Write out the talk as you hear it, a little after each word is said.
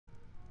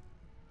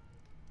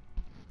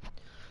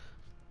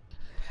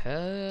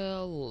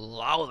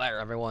Hello there,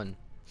 everyone.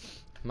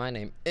 My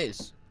name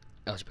is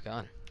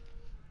Elshbakan,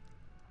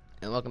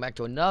 and welcome back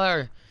to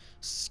another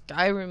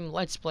Skyrim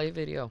Let's Play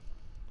video.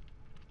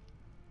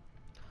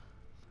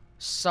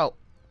 So,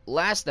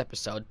 last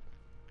episode,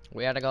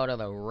 we had to go to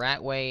the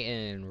Ratway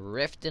in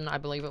Riften, I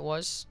believe it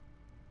was,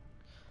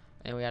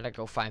 and we had to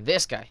go find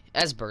this guy,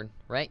 Esbern,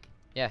 right?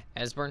 Yeah,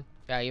 Esbern.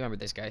 Yeah, you remember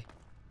this guy,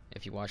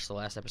 if you watched the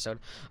last episode.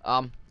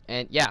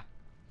 And yeah,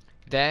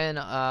 then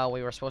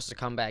we were supposed to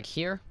come back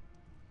here.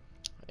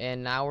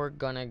 And now we're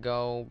gonna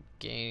go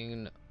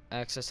gain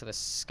access to the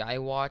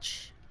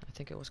Skywatch. I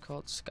think it was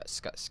called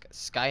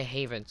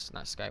Skyhaven. It's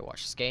not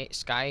Skywatch.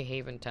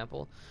 Skyhaven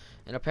Temple.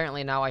 And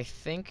apparently now I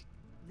think.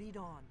 Lead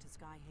on to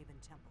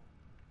Skyhaven Temple.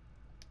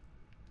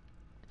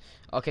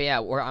 Okay, yeah,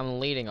 I'm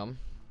leading them.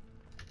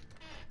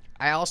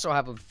 I also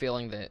have a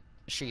feeling that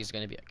she's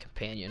gonna be a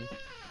companion.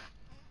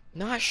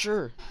 Not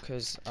sure,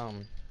 cause I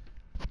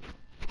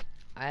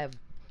have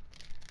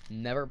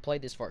never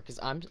played this far, cause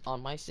I'm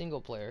on my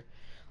single player.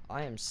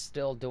 I am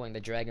still doing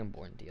the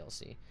Dragonborn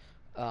DLC.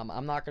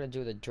 I'm not gonna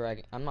do the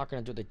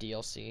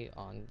DLC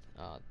on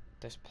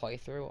this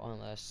playthrough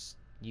unless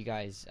you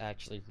guys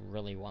actually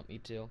really want me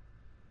to.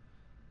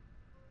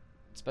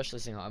 Especially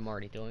seeing how I'm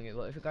already doing it.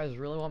 But if you guys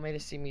really want me to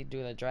see me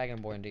do the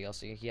Dragonborn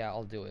DLC, yeah,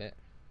 I'll do it.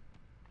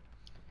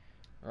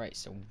 Alright,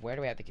 so where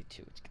do we have to get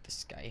to? Let's get to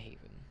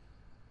Skyhaven.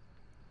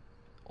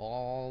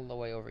 All the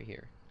way over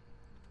here.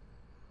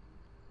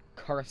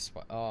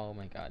 Oh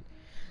my god.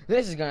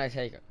 This is gonna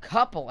take a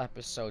couple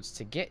episodes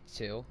to get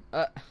to.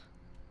 I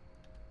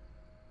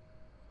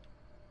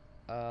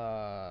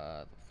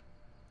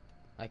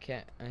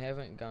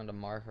haven't gone to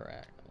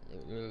Marharak.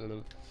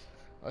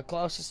 The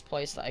closest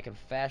place that I can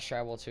fast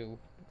travel to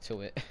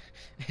it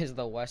is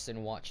the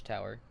Western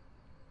Watchtower.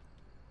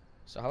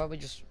 So how about we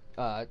just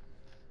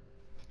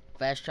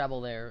fast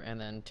travel there and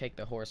then take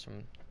the horse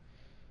from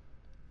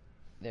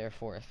there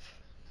forth.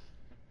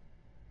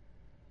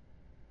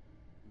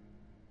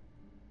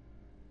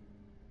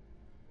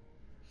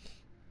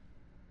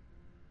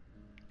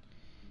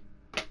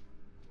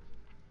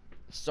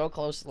 So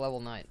close to level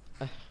 9.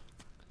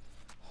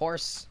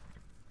 Horse.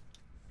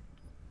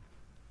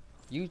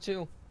 You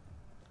too.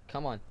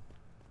 Come on.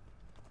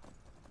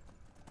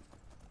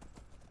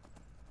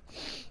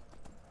 It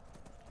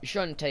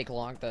shouldn't take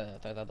long.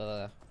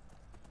 The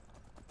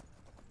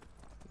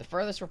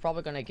furthest we're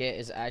probably gonna get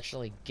is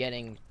actually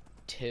getting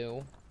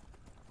to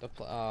the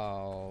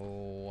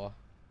oh.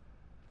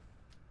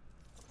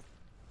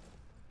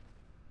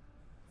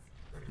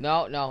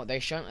 No, they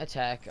shouldn't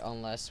attack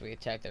unless we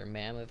attack their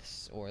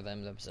mammoths or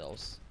them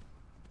themselves.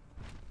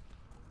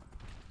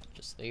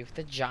 Just leave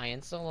the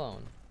giants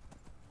alone.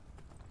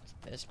 It's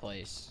this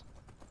place.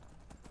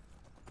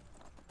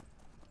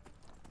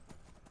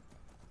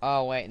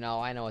 Oh wait,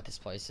 no, I know what this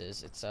place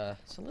is. It's a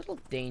little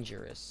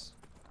dangerous.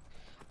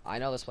 I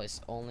know this place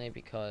only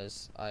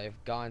because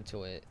I've gone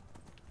to it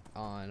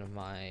on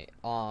my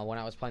when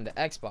I was playing the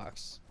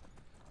Xbox.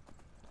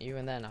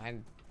 Even then, I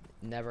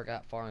never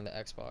got far on the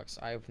Xbox.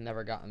 I've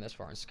never gotten this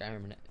far in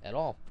Skyrim at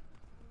all.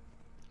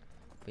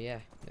 But yeah,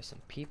 there's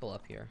some people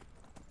up here.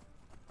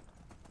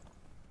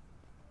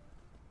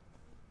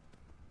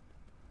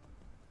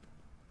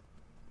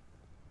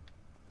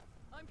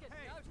 I'm getting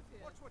out of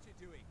here. Watch what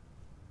you're doing.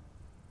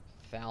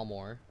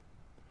 Falmore.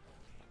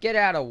 Get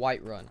out of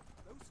Whiterun.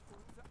 Those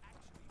fools are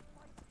actually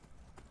fighting.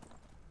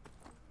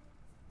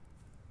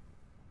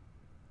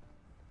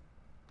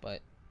 But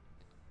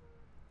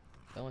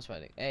no one's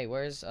fighting. Hey,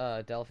 where's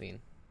Delphine?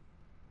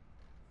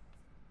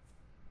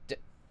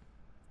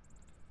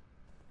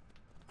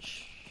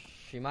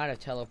 She might have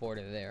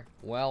teleported there.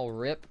 Well,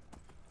 rip.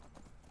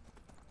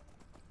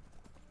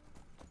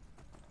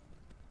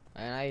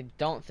 And I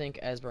don't think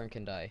Esbern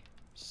can die,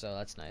 so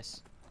that's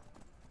nice.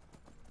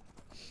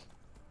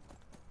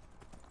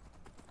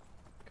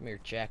 Come here,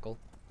 Jackal.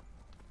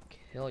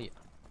 Kill you.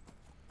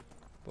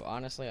 But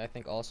honestly, I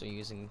think also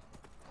using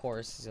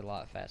horse is a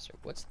lot faster.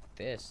 What's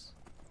this?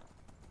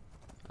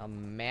 A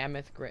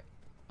mammoth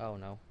oh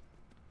no.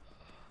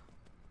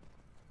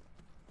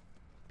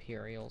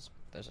 Imperials.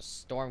 There's a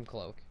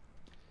Stormcloak.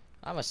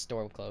 I'm a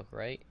Stormcloak,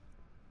 right?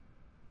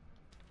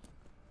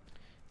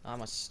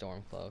 I'm a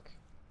Stormcloak.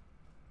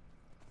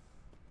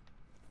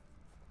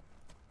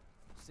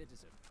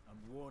 Citizen, I'm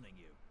warning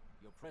you.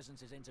 Your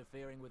presence is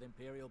interfering with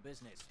Imperial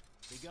business.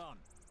 Be gone.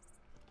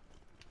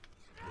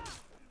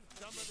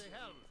 Somebody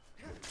help.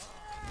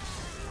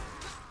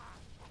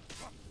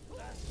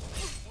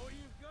 All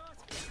you've got?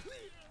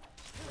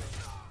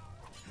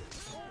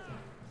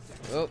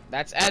 Oh,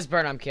 that's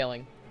Esbern I'm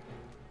killing.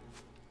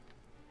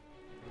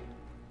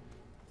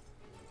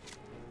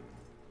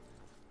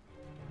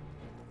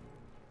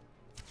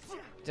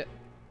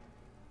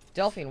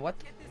 Delphine, what?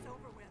 Get this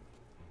over with.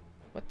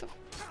 What the?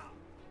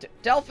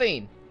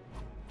 Delphine!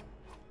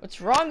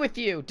 What's wrong with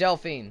you,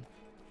 Delphine?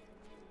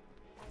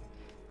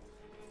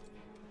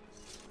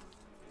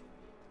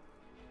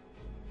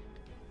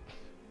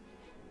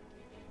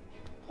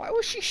 Why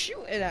was she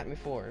shooting at me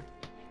for?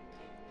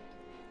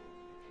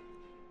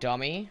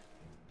 Dummy.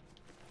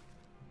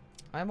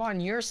 I'm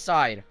on your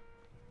side.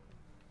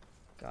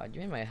 God,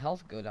 you made my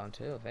health go down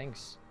too.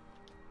 Thanks.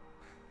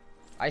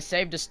 I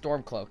saved a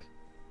storm cloak.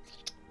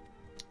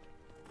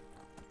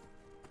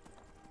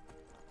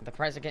 The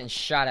price of getting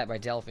shot at by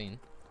Delphine.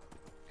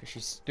 Because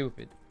she's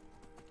stupid.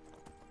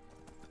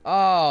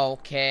 Oh,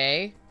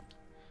 okay.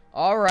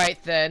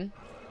 Alright then.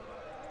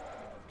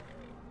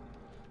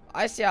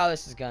 I see how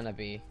this is gonna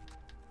be.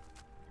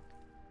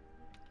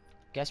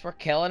 Guess we're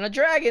killing a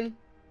dragon.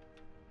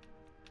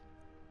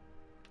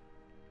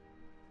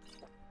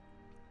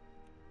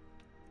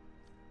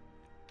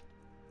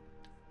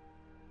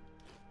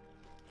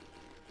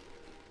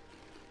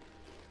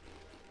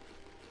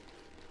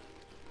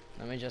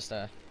 Let me just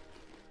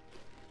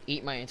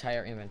eat my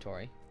entire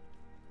inventory.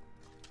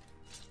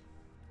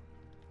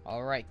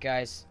 Alright,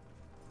 guys.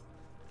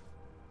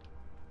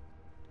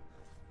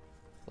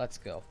 Let's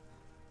go.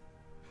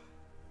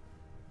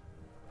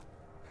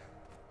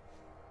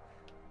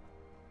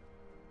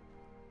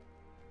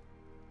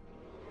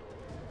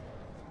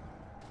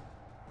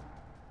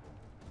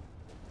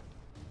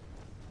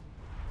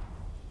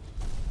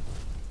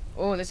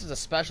 Oh, this is a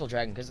special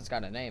dragon because it's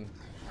got a name.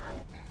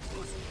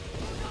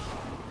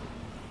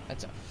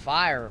 That's a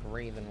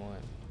fire-breathing one.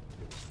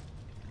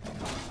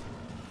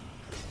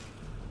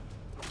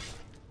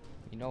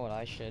 You know what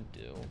I should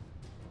do?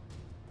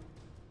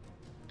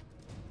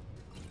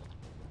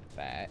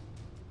 That.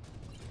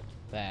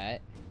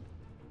 That.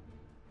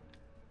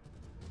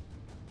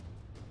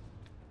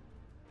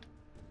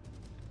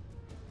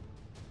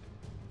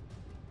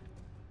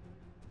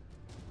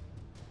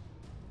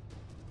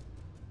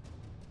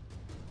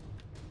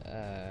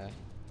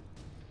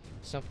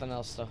 Something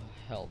else to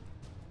help.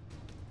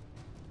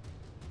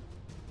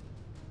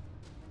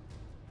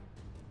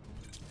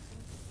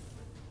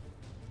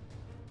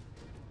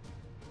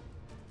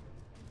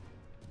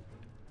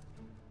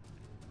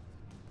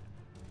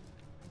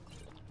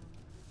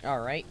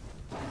 Alright.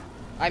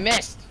 I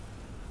missed!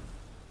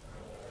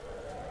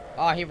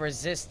 Oh, he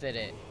resisted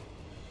it.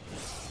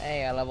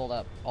 Hey, I leveled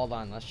up. Hold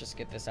on, let's just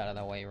get this out of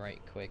the way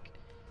right quick.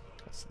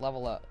 Let's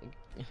level up.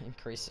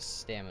 Increase his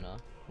stamina.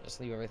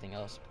 Just leave everything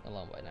else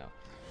alone by now.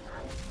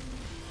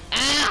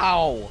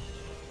 Ow!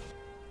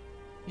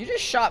 You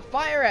just shot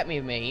fire at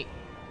me, mate.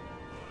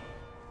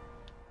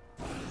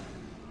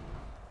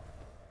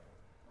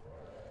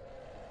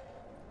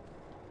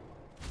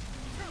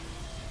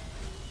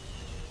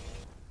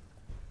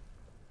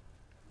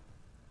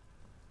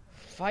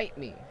 Fight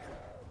me.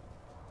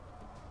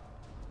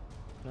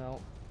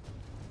 No.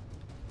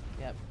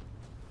 Yep.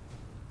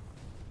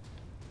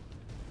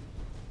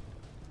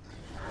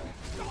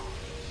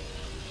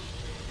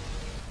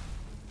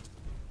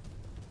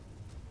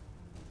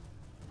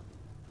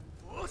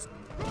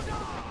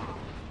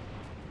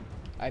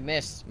 I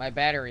missed. My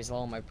battery's low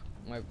on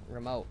my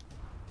remote.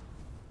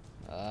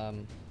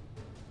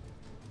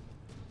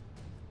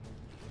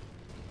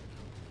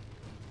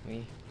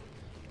 We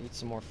need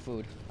some more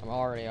food. I'm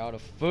already out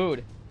of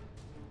food.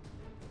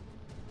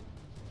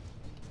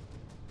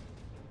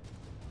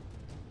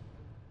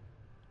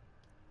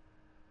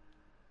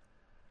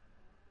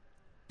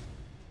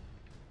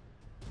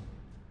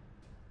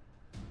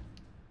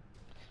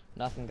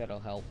 Nothing that'll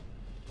help.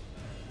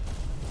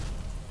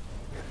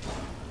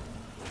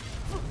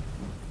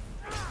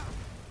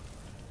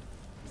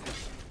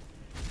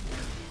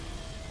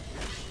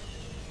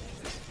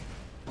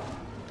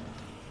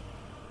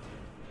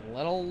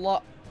 Little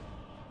luck.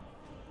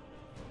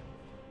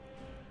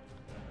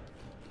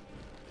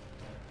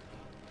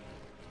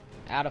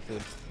 Out of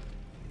food.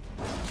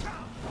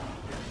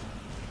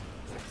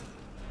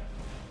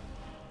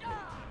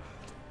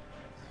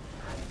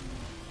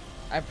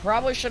 I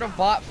probably should have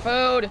bought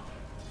food.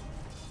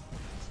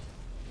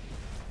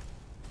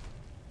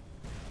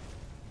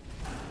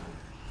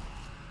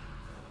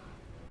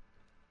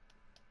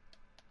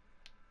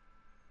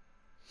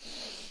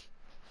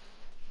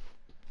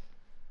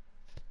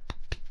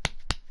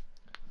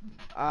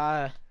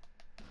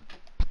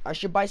 I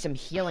should buy some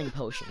healing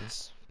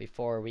potions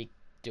before we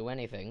do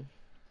anything.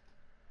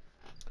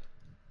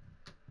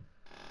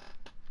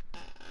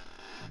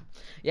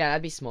 Yeah,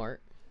 that'd be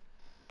smart.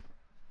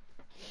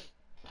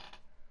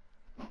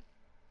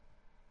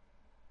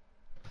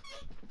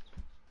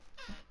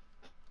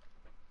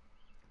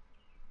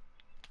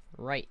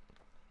 Right.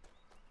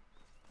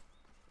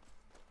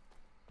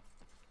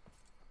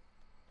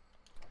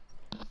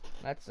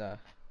 That's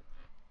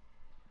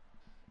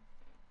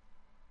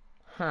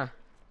huh.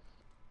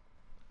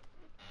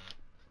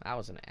 That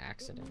was an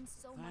accident.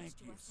 Thank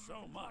you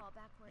so much.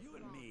 You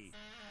and me,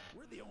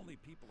 we're the only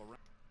people around.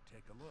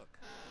 Take a look.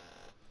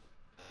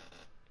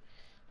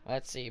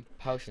 Let's see.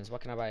 Potions. What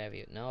can I buy of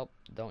you? Nope.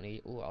 Don't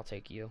need. Ooh, I'll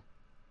take you.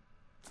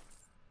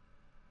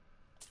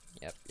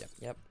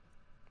 Yep.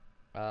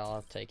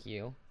 I'll take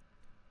you.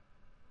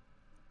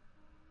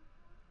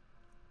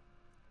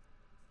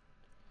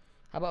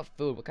 How about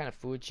food? What kind of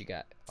food you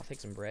got? I'll take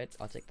some bread.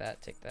 I'll take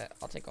that. Take that.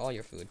 I'll take all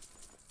your food.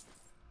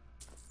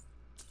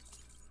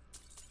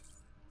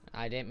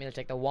 I didn't mean to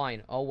take the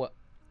wine. Oh, what?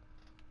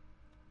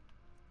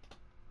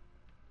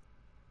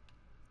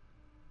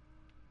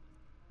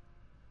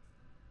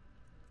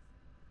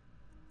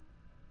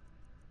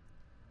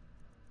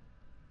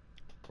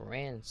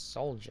 Grand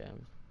Soul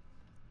Gem.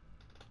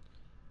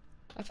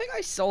 I think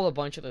I sold a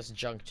bunch of this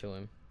junk to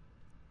him.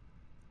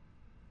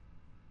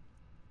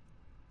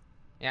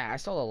 Yeah, I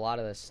sold a lot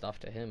of this stuff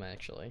to him,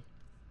 actually.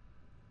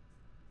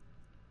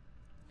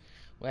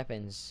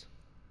 Weapons.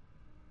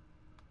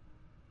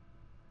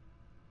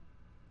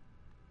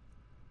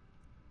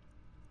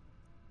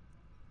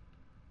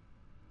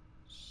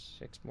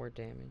 Six more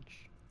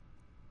damage.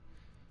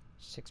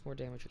 6 more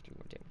damage or 3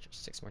 more damage?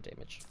 6 more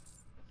damage.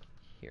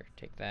 Here,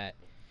 take that.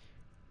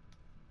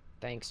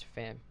 Thanks,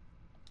 fam.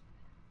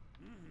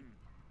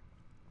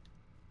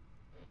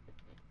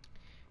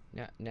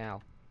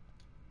 Now.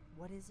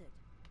 What is it?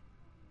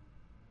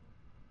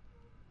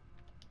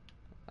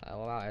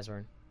 What about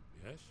Esmern?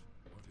 Yes?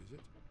 What is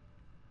it?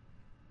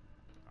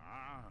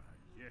 Ah,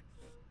 yes.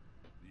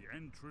 The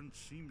entrance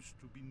seems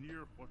to be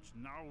near what's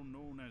now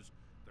known as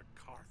the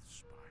Karth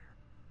Spire.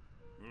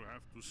 We'll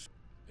have to see.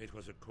 It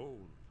was a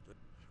cold.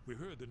 We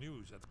heard the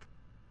news at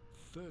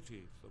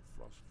 30th of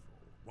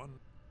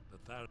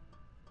Frostfall.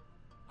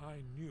 I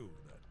knew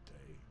that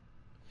day.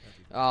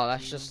 Oh,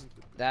 that's just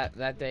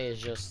that day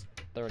is just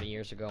 30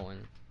 years ago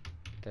when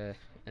the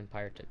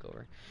Empire took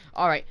over.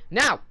 All right,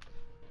 now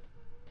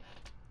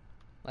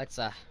let's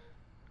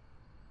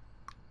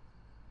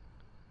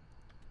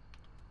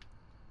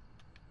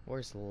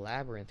where's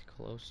Labyrinth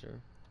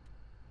closer?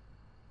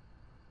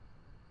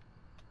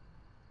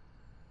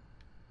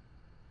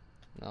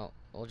 No,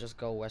 we'll just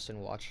go Western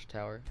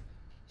Watchtower.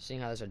 Seeing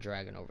how there's a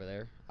dragon over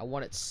there. I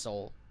want its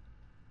soul.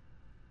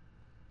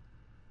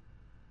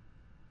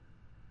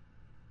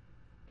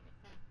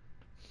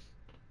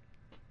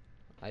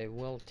 I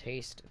will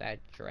taste that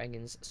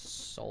dragon's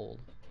soul.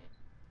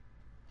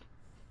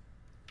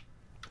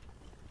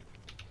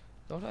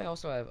 Don't I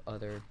also have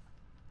other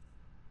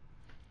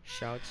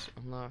shouts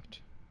unlocked?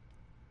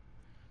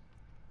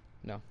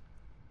 No.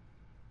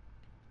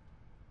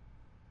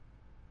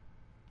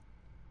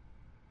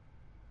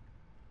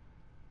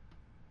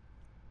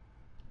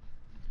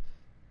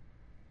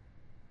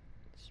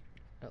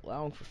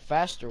 Allowing for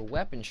faster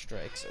weapon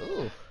strikes.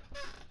 Ooh.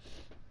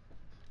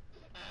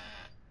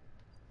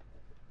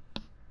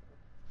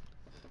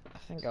 I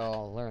think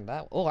I'll learn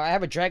that. Oh, I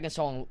have a dragon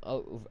soul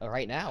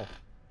right now.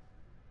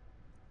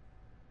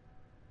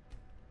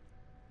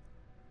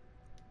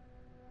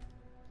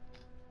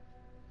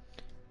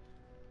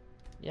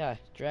 Yeah,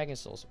 dragon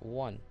souls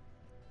 1.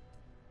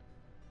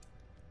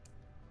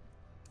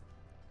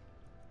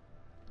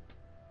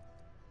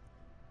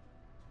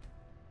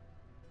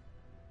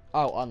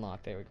 Oh,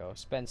 unlock. There we go.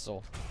 Spend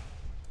soul.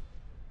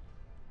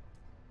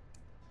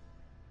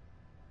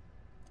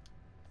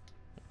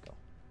 Go.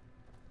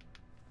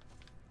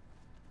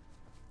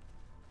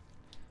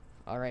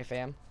 Alright,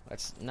 fam.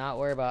 Let's not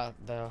worry about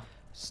the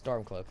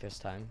Stormcloak this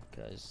time,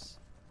 because...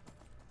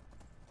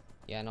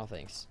 yeah, no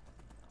thanks.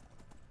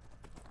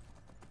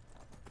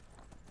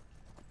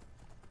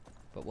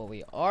 But what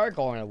we are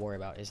going to worry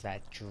about is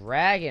that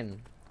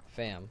dragon,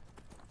 fam.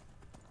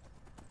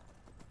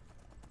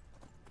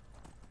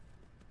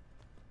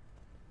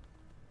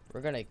 We're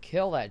gonna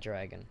kill that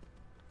dragon.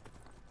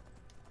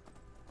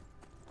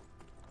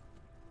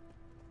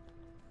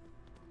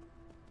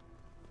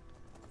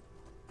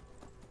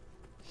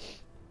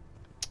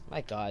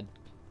 My god.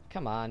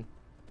 Come on.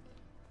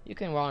 You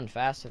can run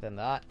faster than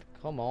that.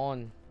 Come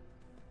on.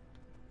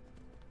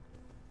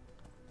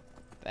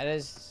 That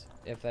is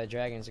if that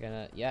dragon's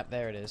gonna... yep,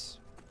 there it is.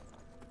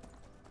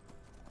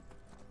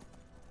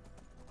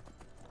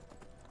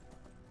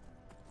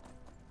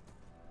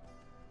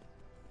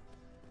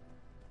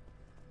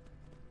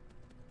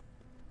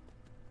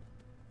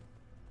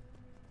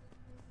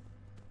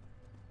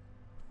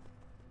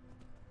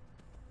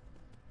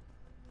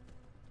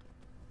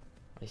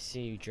 I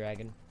see you,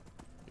 dragon.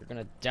 You're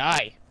gonna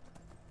die.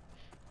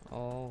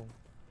 Oh.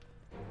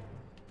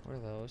 What are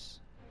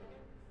those?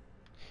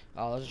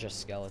 Oh, those are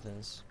just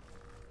skeletons.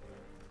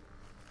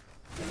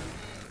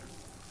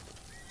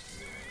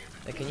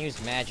 They can use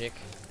magic.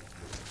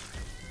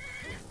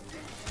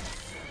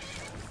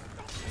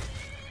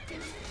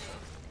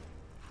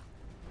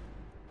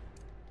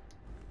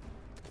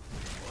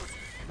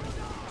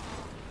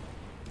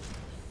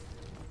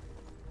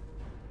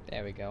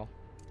 There we go.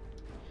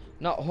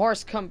 No,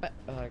 horse, come back.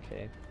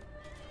 Okay.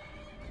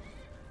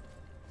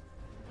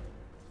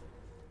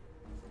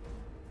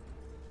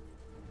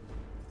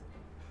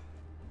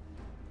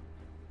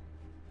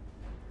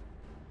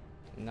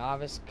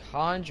 Novice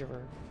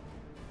Conjurer.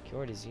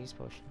 Cure disease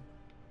potion.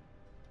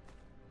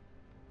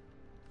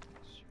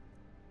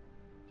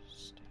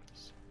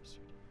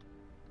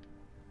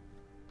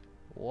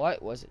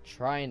 What was it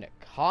trying to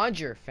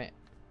conjure, fam?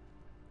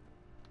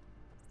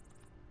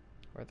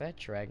 Where'd that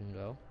dragon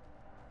go?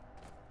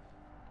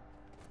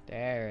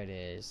 There it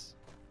is.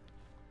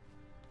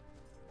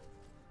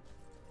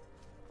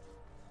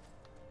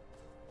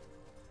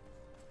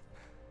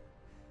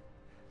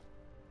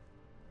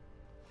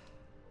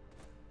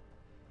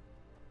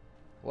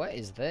 What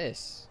is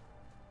this?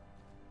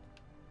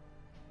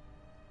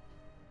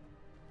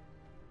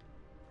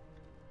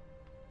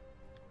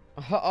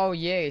 Oh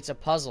yeah, it's a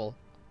puzzle.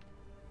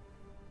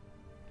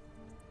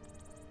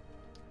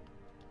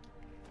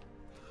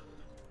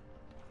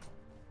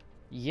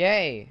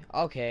 Yay.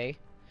 Okay.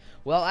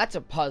 Well, that's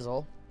a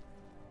puzzle.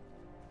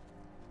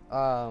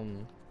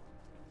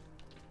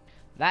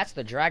 That's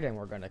the dragon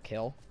we're gonna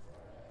kill.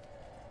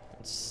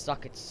 And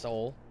suck its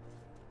soul.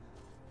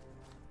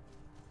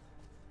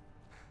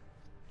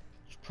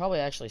 Should probably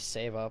actually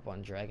save up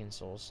on dragon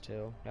souls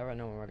too. Never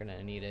know when we're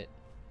gonna need it.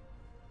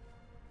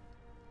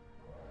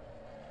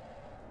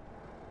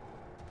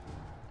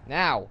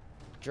 Now,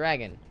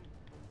 dragon,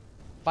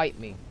 fight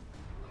me.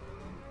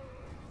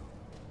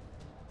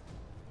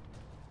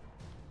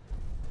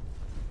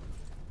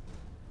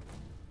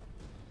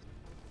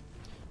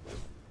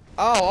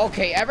 Oh,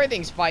 okay,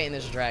 everything's fighting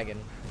this dragon.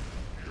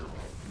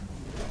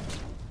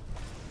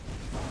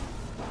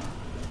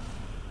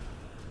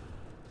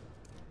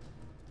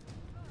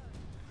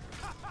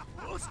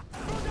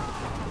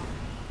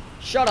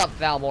 Shut up,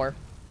 Valmore.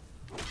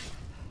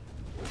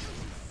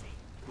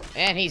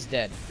 And he's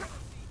dead.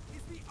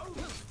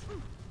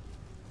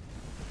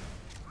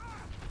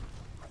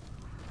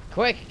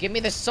 Quick, give me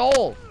the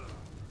soul.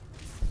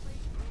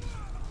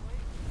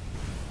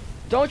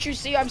 Don't you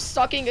see I'm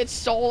sucking its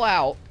soul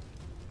out?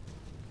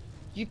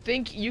 You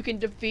think you can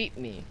defeat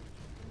me?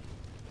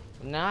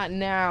 Not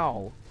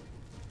now.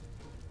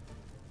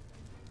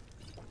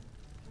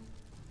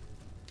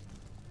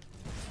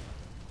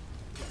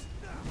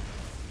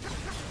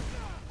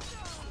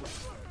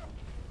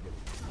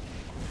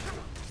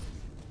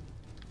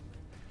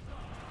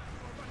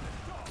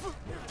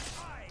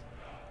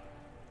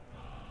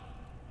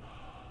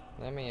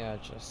 Let me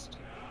just...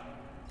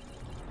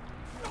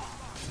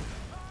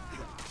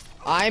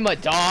 I'm a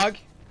dog?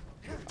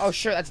 Oh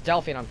sure, that's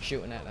Delphine I'm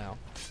shooting at now.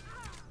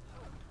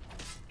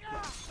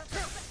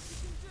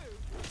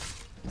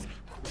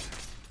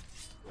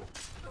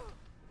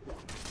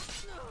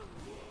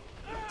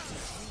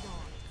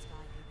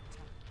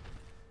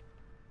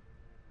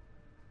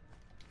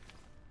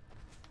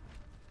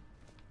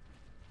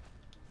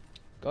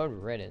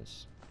 Good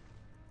riddance.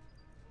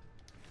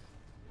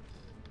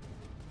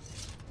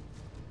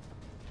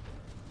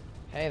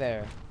 Hey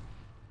there.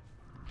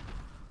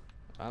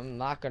 I'm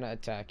not gonna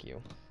attack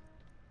you.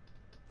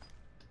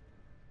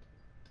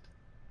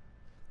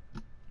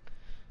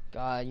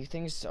 God, you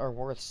things are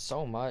worth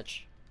so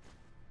much.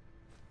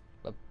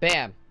 But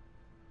bam!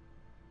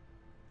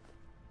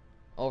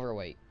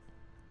 Overweight.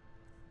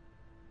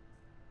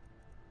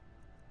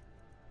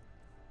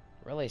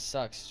 Really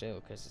sucks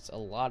too, because it's a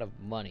lot of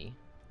money.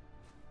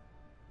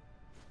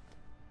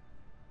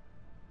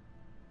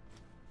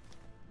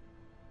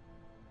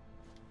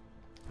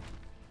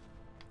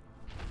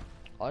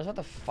 I'll just have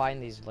to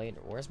find these later.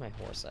 Where's my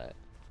horse at?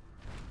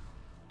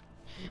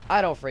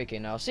 I don't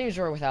freaking know. Seems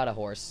we're without a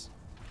horse.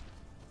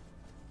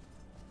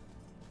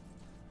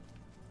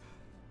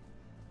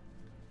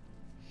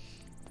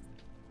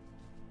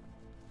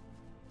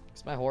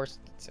 It's my horse.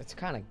 It's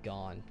kind of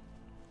gone.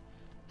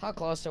 How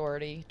close are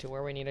we to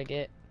where we need to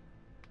get?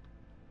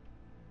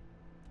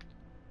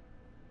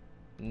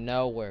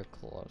 Nowhere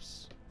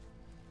close.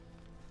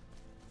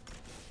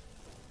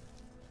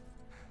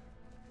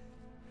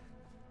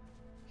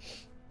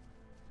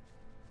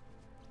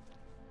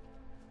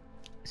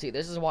 See,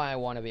 this is why I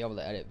want to be able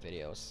to edit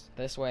videos.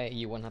 This way,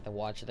 you wouldn't have to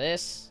watch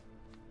this.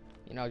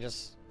 You know,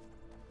 just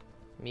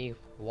me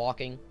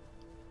walking.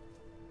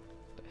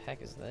 What the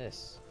heck is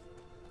this?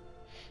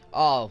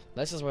 Oh,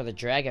 this is where the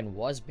dragon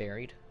was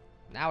buried.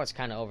 Now it's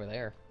kind of over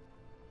there.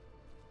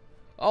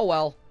 Oh,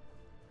 well.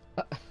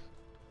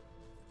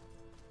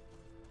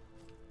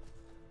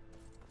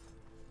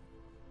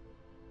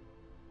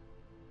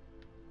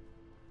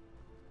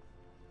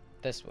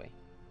 This way.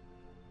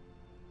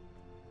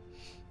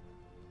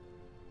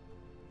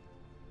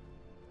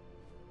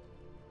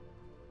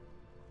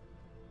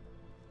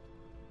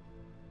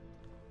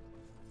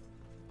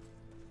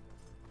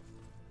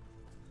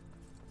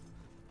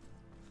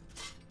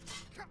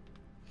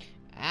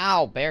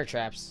 Ow, bear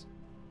traps.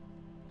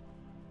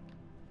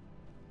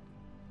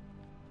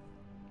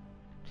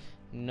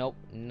 Nope,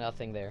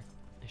 nothing there.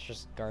 It's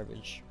just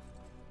garbage.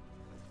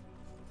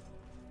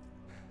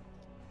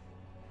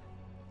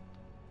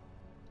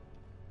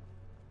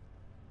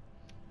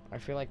 I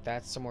feel like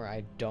that's somewhere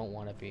I don't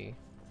want to be.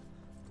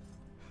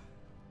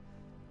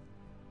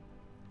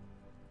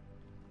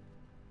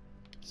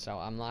 So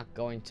I'm not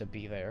going to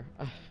be there.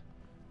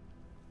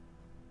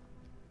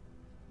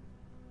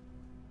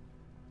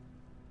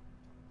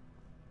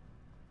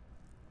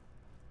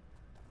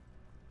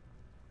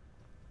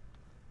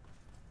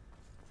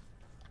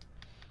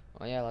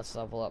 Oh yeah, let's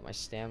level up my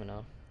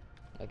stamina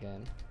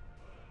again.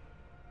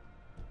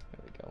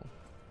 There we go.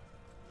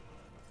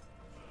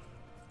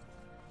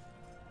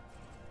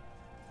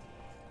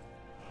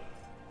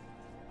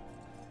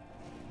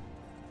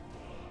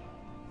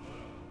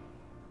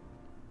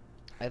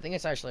 I think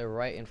it's actually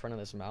right in front of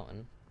this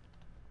mountain.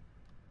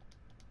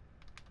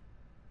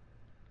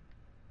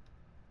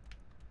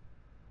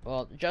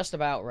 Well, just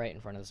about right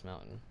in front of this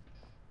mountain.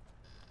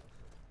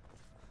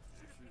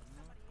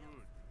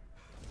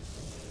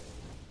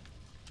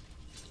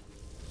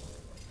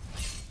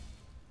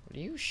 What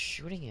are you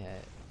shooting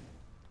at?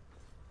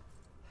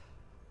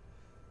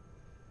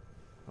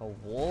 A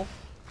wolf?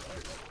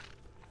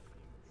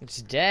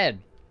 It's dead.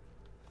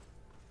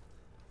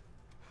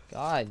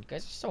 God, you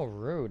guys are so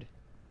rude.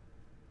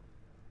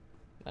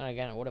 Then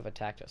again, it would have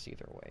attacked us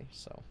either way,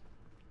 so.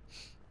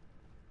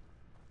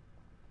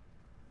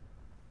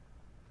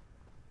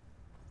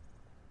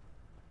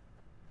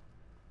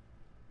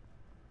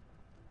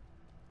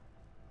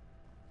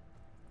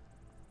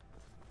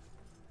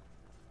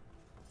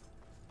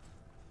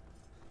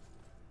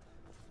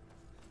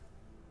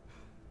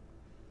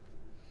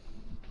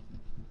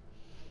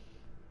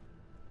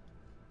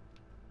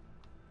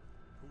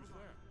 Who's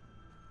there?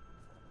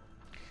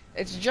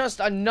 It's just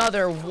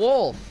another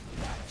wolf.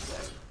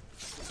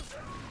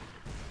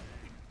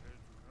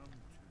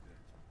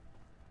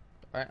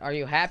 Are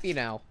you happy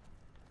now?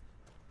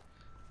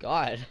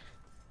 God.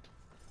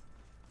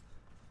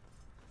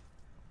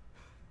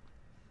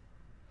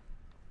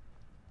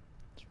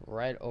 It's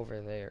right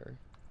over there.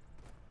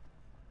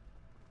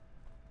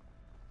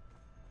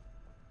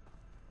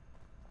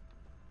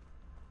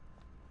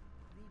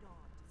 Lead on to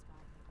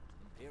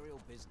Skyhaven. Imperial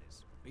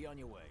business. Be on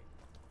your way.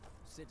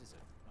 Citizen,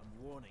 I'm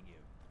warning you.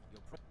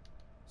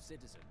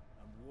 Citizen,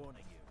 I'm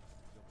warning you.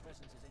 Your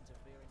presence is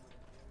interfering with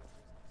Imperial business.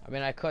 I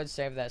mean, I could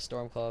save that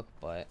Stormcloak,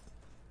 but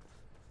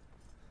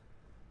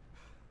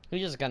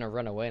he's just gonna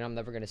run away and I'm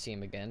never gonna see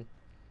him again.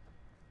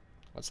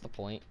 What's the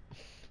point?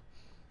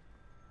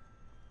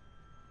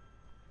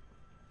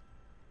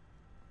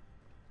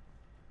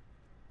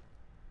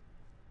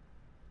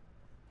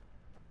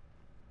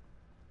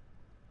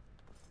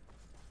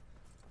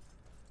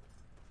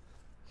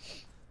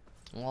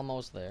 I'm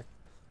almost there.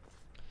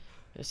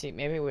 You see,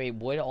 maybe we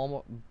would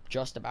almost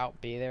just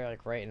about be there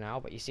like right now,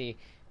 but you see,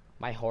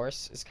 my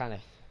horse is kind of,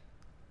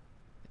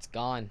 it's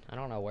gone. I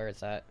don't know where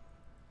it's at.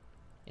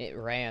 It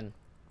ran.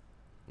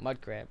 Mud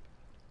crab.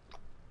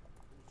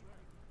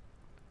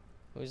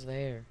 Who's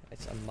there?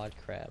 It's a mud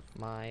crab.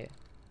 My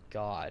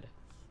God.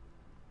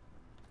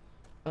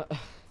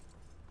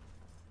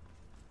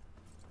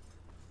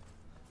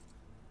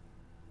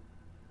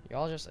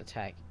 Y'all just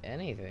attack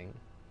anything.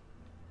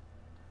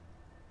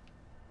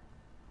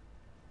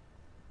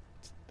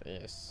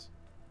 This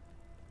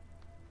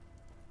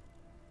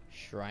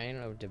Shrine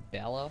of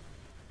Debella.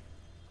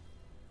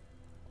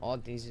 All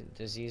these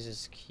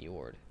diseases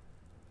cured.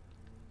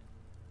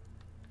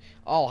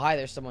 Oh, hi,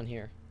 there's someone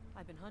here.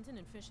 I've been hunting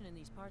and fishing in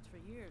these parts for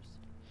years.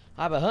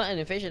 I've been hunting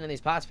and fishing in these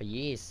parts for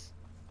years.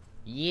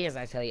 Years,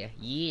 I tell you.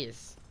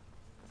 Years.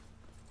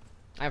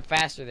 I'm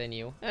faster than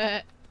you.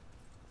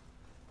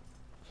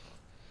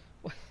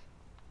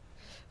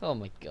 Oh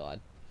my God.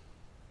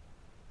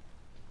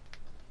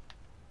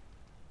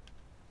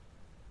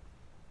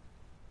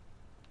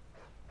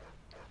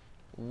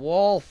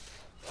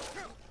 Wolf!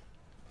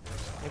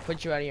 Let me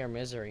put you out of your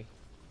misery.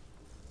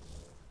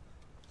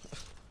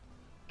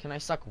 Can I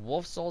suck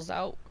wolf souls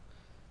out?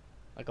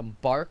 Like a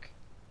bark?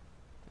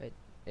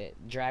 It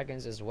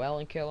dragons as well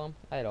and kill them?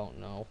 I don't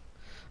know.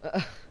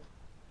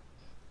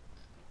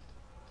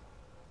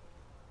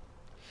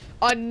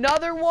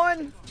 Another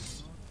one?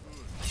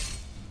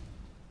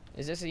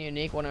 Is this a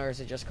unique one or is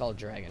it just called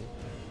dragon?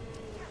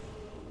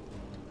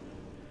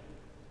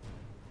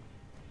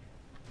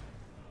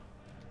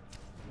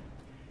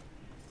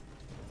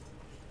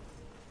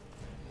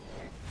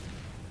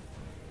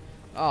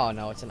 Oh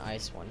no, it's an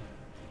ice one.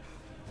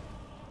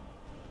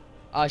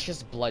 Oh, it's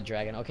just blood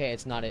dragon. Okay,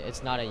 it's not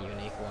a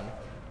unique one.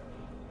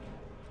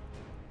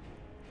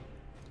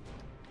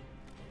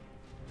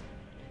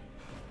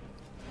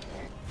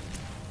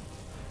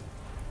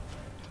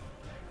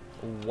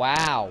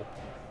 Wow.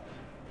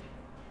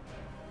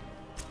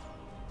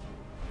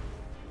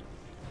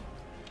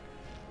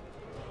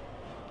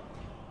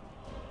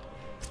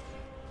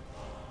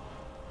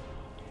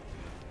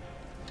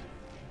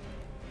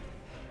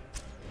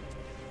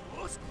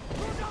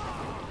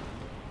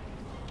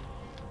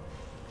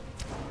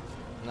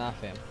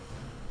 Nothing.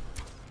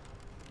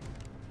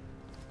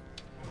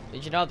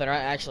 Did you know they're not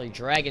actually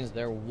dragons,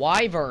 they're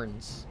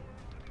wyverns?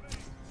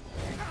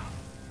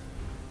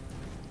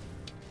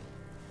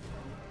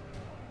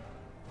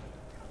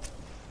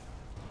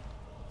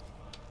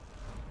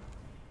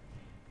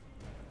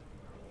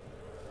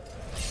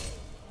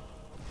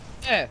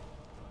 Eh.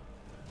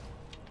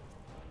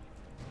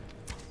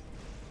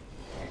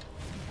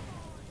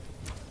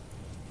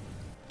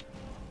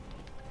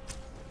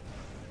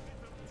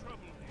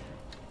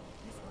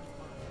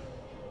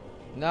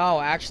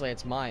 No, actually,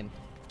 it's mine.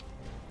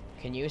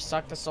 Can you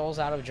suck the souls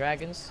out of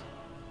dragons?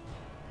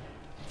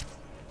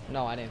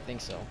 No, I didn't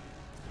think so.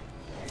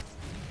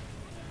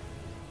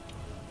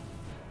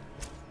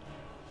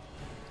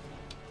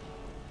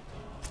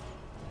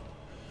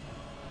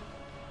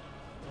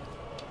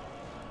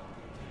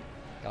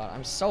 God,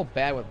 I'm so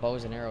bad with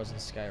bows and arrows in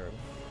Skyrim.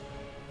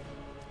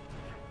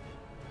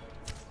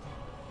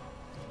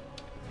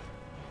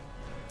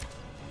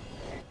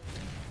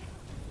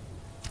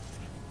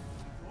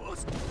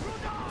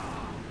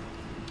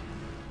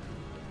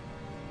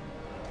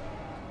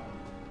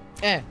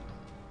 Eh.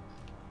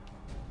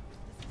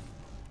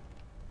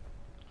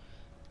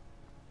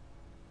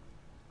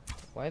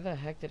 Why the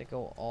heck did it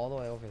go all the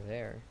way over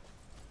there?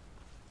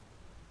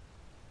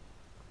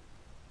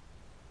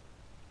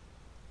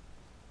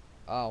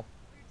 Oh.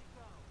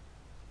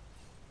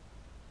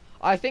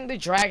 I think the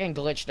dragon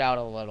glitched out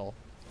a little.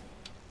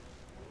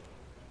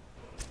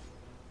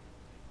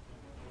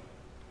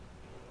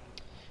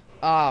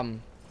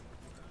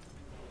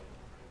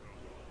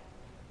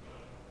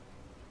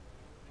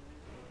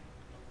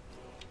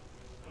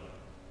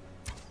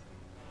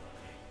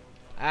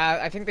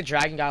 I think the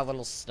dragon got a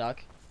little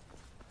stuck.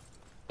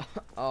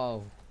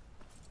 Oh.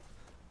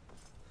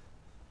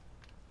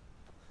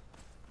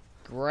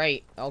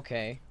 Great,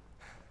 okay.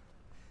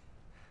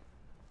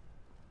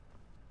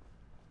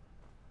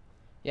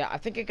 Yeah, I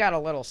think it got a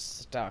little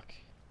stuck.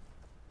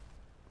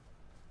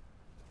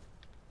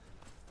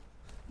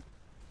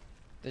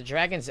 The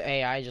dragon's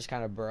AI just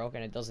kind of broke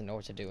and it doesn't know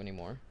what to do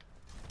anymore.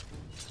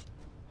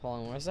 Hold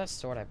on, where's that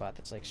sword I bought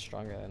that's like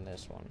stronger than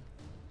this one?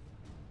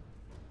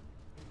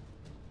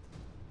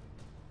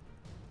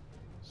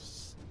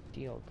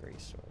 Steel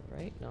greatsword,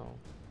 right? No.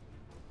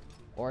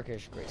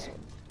 Orcish greatsword.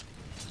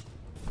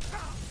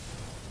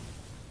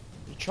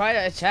 You try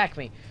to attack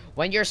me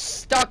when you're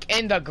stuck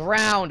in the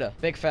ground,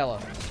 big fella.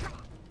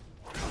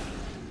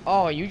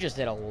 Oh, you just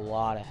did a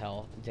lot of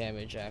health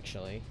damage,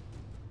 actually.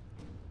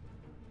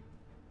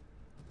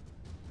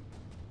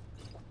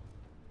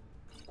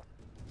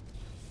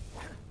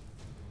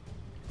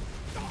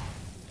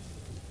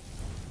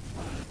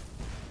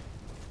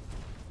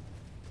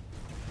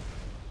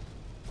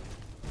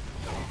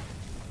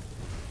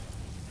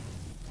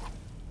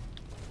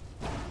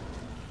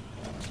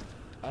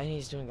 And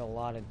he's doing a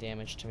lot of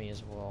damage to me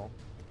as well.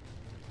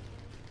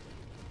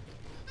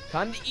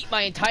 Time to eat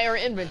my entire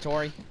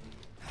inventory.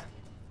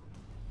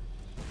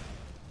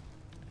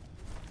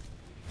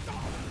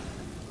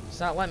 It's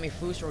not letting me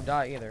foost or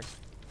die either.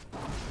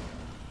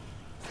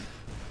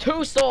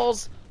 2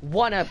 souls,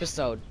 1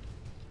 episode.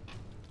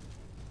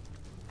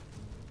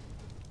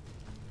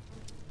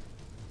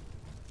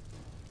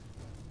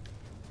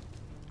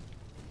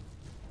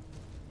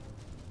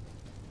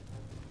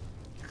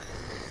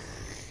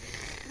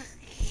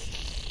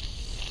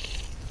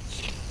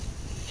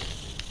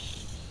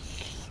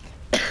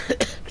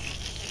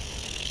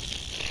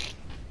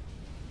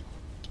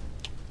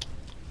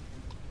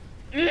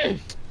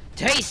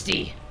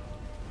 Tasty.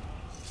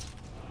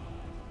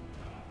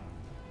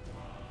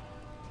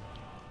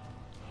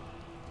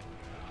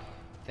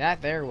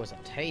 That there was a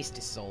tasty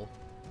soul.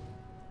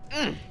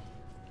 Yeah,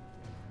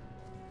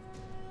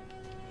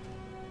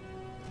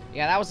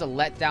 that was a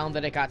letdown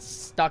that it got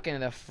stuck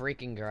in the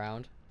freaking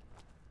ground.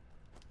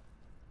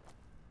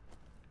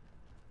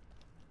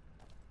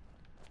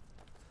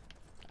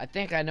 I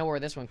think I know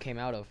where this one came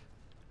out of.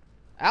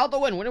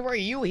 Alduin, when were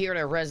you here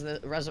to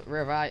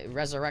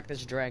resurrect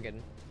this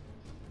dragon?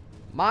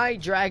 My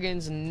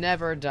dragons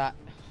never die.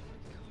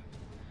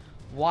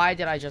 Why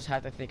did I just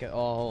have to think of...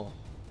 Oh.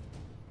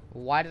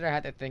 Why did I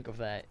have to think of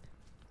that?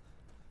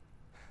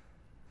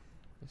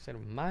 Instead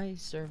of my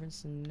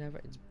servants never...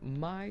 It's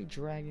my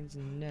dragons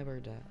never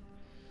die.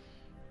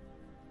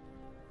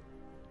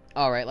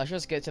 Alright, let's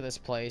just get to this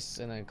place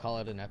and then call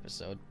it an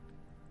episode.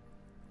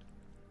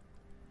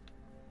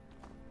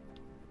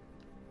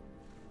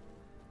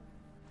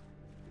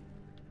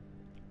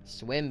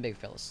 Swim, big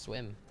fella,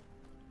 swim.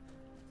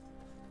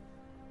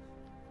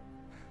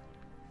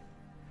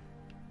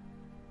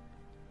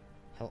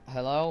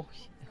 Hello?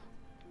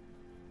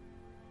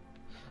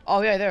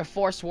 Oh yeah, they're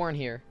forsworn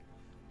here.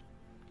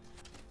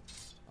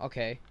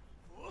 Okay.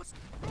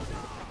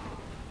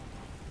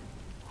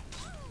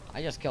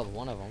 I just killed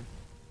one of them.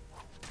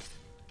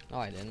 No,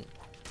 I didn't.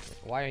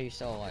 Why are you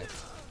still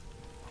alive?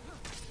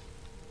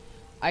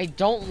 I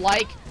don't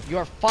like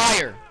your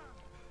fire!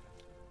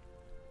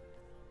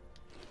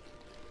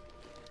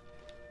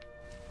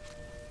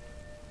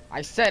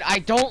 I said I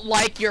don't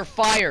like your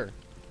fire!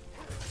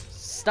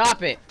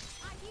 Stop it!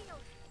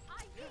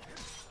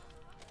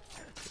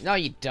 No,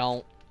 you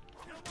don't.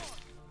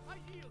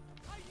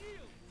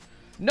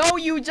 No,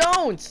 you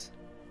don't!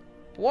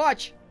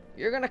 Watch!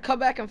 You're gonna come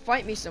back and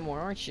fight me some more,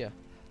 aren't you?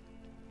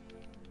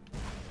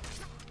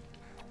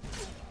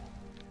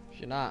 If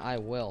you're not, I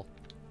will.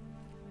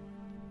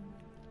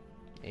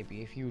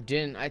 Maybe if you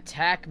didn't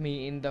attack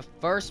me in the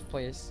first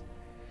place.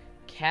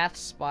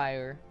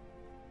 Cathspire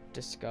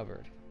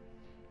discovered.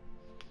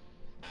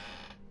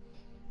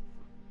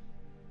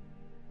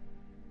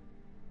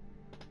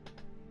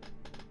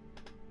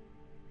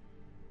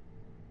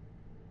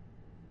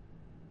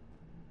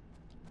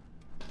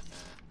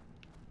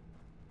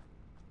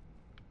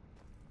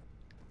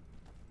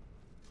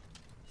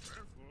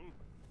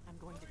 I'm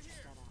going to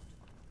check that out.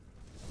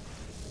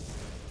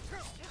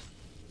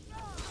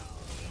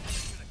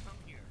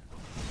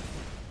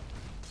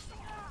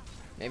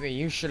 Maybe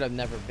you should have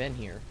never been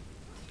here.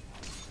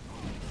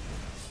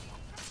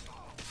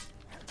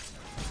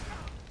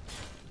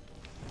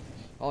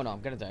 Oh no,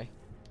 I'm gonna die.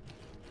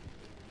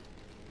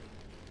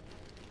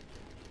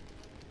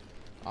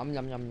 Yum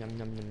yum yum yum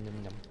yum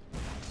yum yum.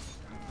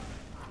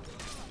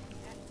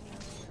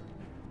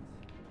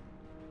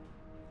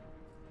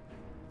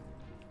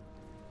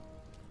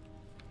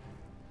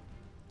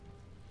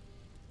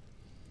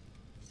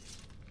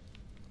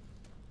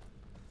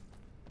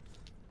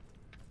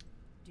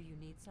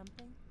 need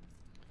something?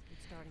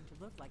 It's starting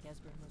to look like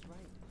Esbern was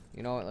right.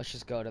 You know what? Let's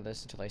just go to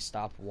this until I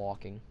stop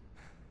walking.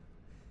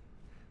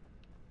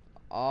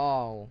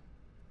 Oh.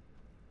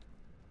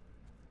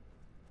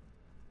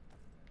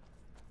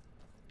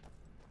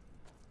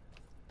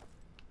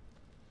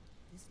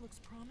 This looks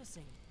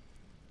promising.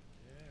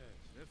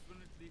 Yes,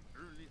 definitely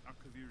early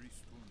Akaviri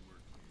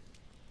stonework here.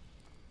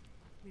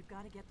 We've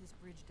got to get this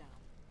bridge down.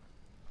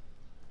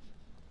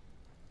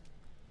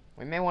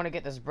 We may want to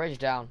get this bridge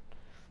down.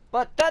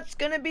 But that's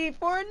gonna be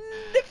for a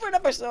different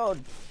episode.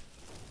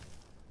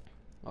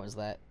 What was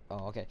that?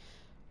 Oh, okay.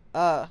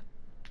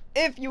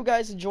 If you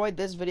guys enjoyed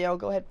this video,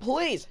 go ahead,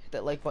 please hit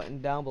that like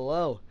button down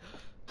below.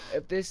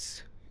 If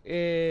this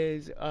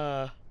is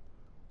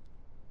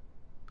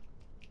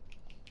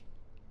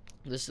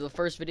this is the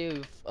first video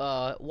you've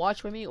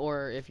watched with me,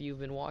 or if you've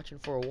been watching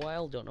for a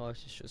while, don't know if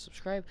you should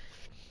subscribe,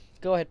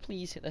 go ahead,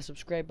 please hit that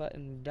subscribe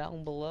button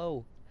down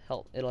below.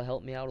 It'll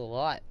help me out a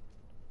lot.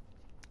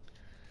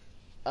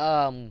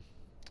 If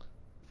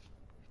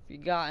you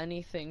got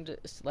anything to,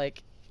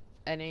 like,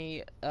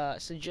 any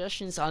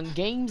suggestions on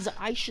games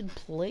I should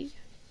play,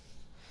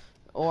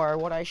 or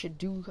what I should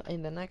do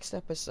in the next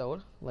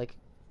episode, like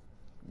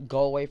go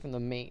away from the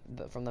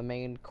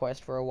main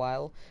quest for a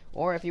while,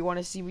 or if you want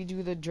to see me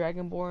do the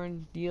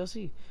Dragonborn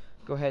DLC,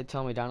 go ahead,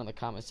 tell me down in the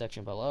comment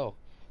section below.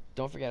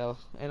 Don't forget,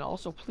 and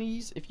also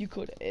please, if you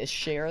could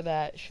share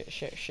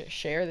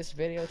this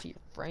video to your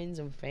friends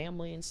and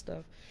family and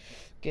stuff,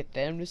 get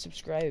them to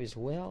subscribe as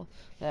well.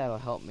 That'll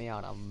help me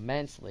out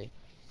immensely.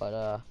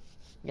 But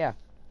yeah,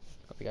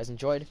 hope you guys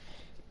enjoyed,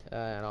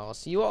 and I'll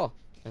see you all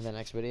in the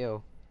next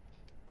video.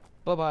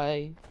 Bye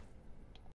bye.